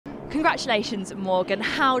Congratulations, Morgan.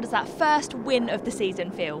 How does that first win of the season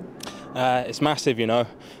feel? It's massive,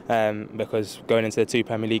 because going into the 2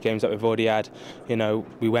 Premier League games that we've already had,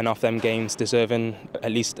 we went off them games deserving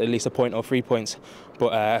at least a point or 3 points.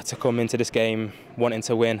 But to come into this game wanting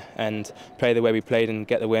to win and play the way we played and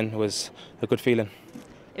get the win was a good feeling.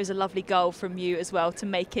 It was a lovely goal from you as well to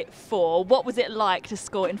make it 4. What was it like to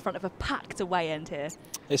score in front of a packed away end here?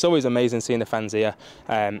 It's always amazing seeing the fans here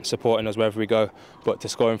supporting us wherever we go, but to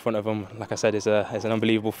score in front of them, like I said, is an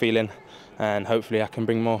unbelievable feeling, and hopefully I can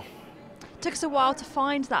bring more. Took us a while to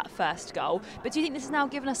find that first goal, but do you think this has now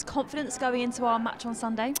given us confidence going into our match on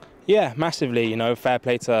Sunday? Yeah, massively. Fair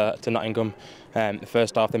play to Nottingham. The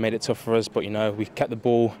first half they made it tough for us, but we kept the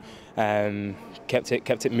ball, kept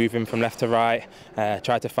it moving from left to right.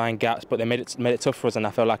 Tried to find gaps, but they made it tough for us. And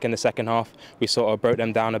I felt like in the second half we sort of broke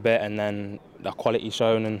them down a bit, and then our quality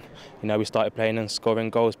shown, and we started playing and scoring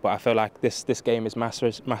goals. But I feel like this game is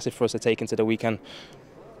massive for us to take into the weekend.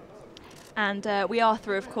 And we are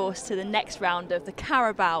through, of course, to the next round of the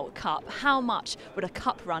Carabao Cup. How much would a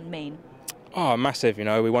cup run mean? Oh, massive!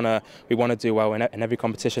 We want to do well in every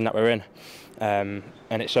competition that we're in, and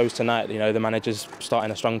it shows tonight. The manager's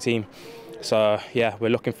starting a strong team, so yeah, we're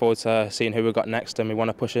looking forward to seeing who we've got next, and we want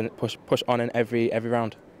to push on in every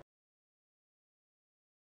round.